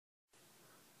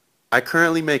I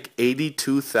currently make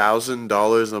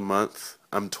 $82,000 a month.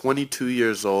 I'm 22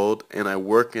 years old and I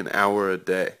work an hour a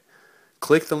day.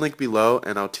 Click the link below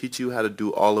and I'll teach you how to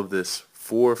do all of this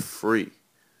for free.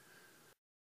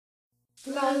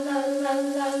 The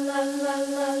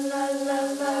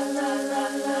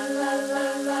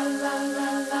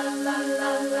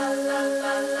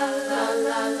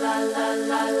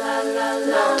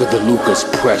DeLucas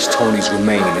pressed Tony's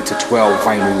remain into 12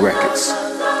 vinyl records,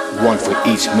 one for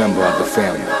each member of the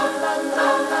family.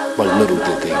 But little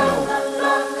did they know,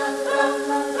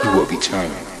 he would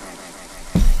return.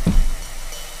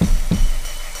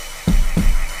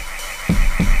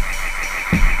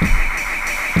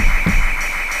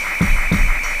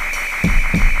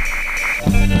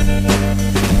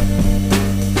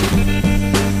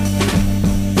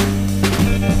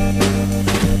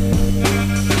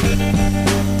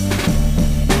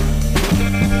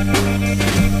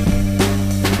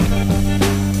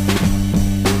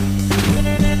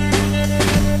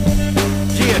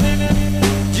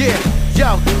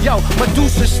 Yo,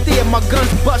 Medusa steer, my guns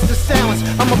bust the silence.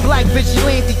 I'm a black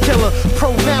vigilante killer,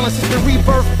 pro-valence is the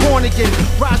rebirth, born again.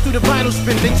 Rise through the vinyl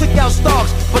spin, they took out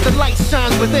stalks, but the light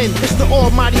shines within. It's the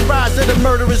almighty rise of the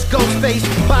murderous Ghostface.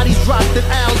 Bodies dropped in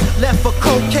owls, left for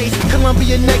cold case.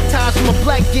 Colombian neckties from a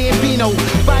black Gambino.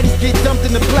 Bodies get dumped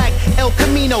in the black El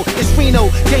Camino. It's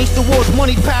Reno, gangster wars,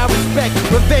 money, power, respect.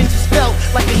 Revenge is felt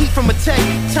like the heat from a tech.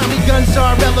 Tommy guns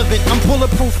are irrelevant, I'm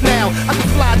bulletproof now. I can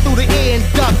fly through the air and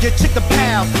duck your chick a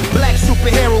pal. Black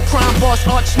superhero, crime boss,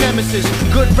 arch nemesis.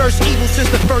 Good verse, evil since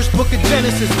the first book of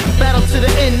Genesis. Battle to the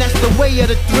end, that's the way of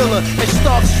the thriller. And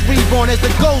Starks is reborn as the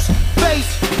Ghostface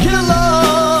Killah.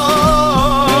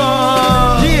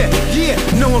 Yeah,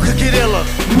 no one could get iller.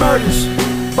 Murders,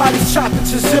 bodies chopped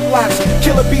into ziplocs.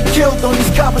 Killer be killed on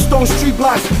these cobblestone street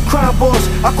blocks. Crime boss,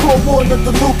 I call war of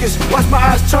the Lucas. Watch my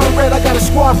eyes turn red, I got a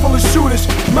squad full of shooters.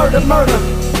 Murder, murder.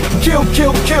 Kill,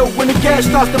 kill, kill. When the gas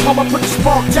starts to pump, I put the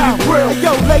spark down grill. Hey,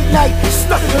 yo, late night,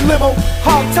 stuck in the limo.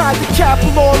 Hog tied the cap,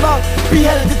 pull all up.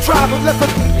 Beheaded the driver, left her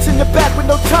in the back with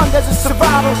no tongue as a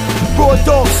survivor. Raw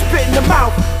dogs spit in the mouth,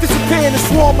 disappear in a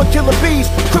swarm of killer bees,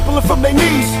 crippling from their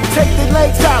knees, take their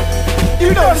legs out.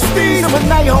 You know the steez, I'm a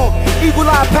nighthawk, evil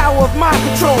eye power of mind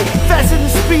control. Faster than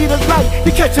the speed of light,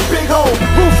 you catch a big hole.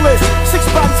 Ruthless, 6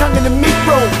 bodies hung in the meat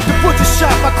roll. The butcher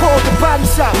shop, I call the body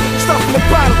shop. Start from the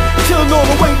bottom, killing all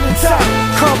the way to the top.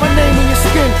 Carve my name on your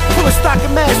skin, pull a stock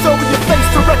of mask over your face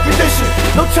for recognition.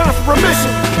 No time for remission,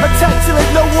 attack till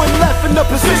there's no one left in the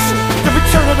position. The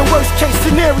return of the worst case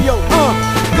scenario,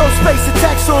 Ghostface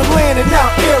attacks on land and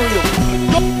now aerial.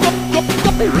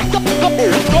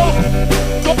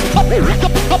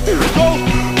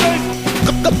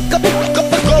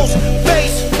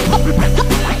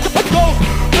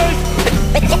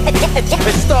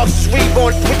 And Starks is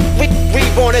reborn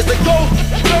as the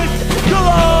Ghostface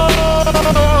Killah.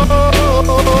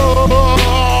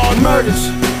 Murders,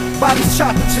 bodies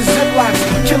chopped into ziplocs.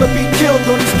 Killer be killed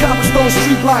on these cobblestone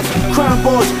street blocks. Crime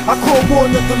boss, I call war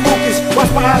of the Lucas.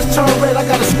 Watch my eyes turn red, I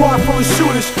got a squad full of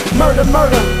shooters. Murder,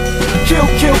 murder. Kill,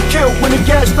 kill, kill. When the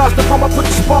gas starts to pump, I put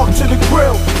the spark to the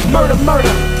grill. Murder,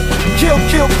 murder. Kill,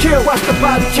 kill, kill. Watch the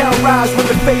body count rise when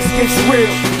the face gets real.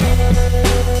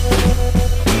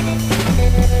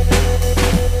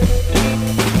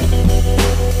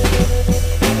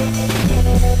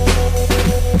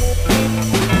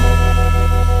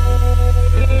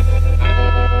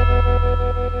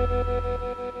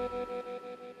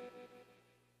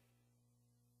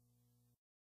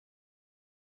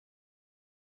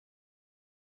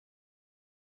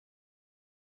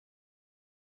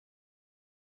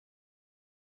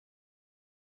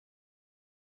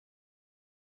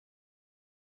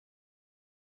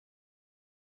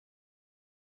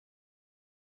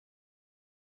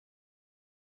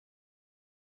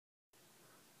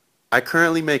 I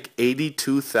currently make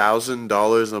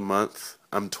 $82,000 a month.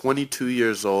 I'm 22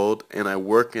 years old and I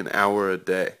work an hour a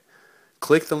day.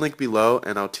 Click the link below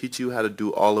and I'll teach you how to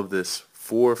do all of this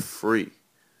for free.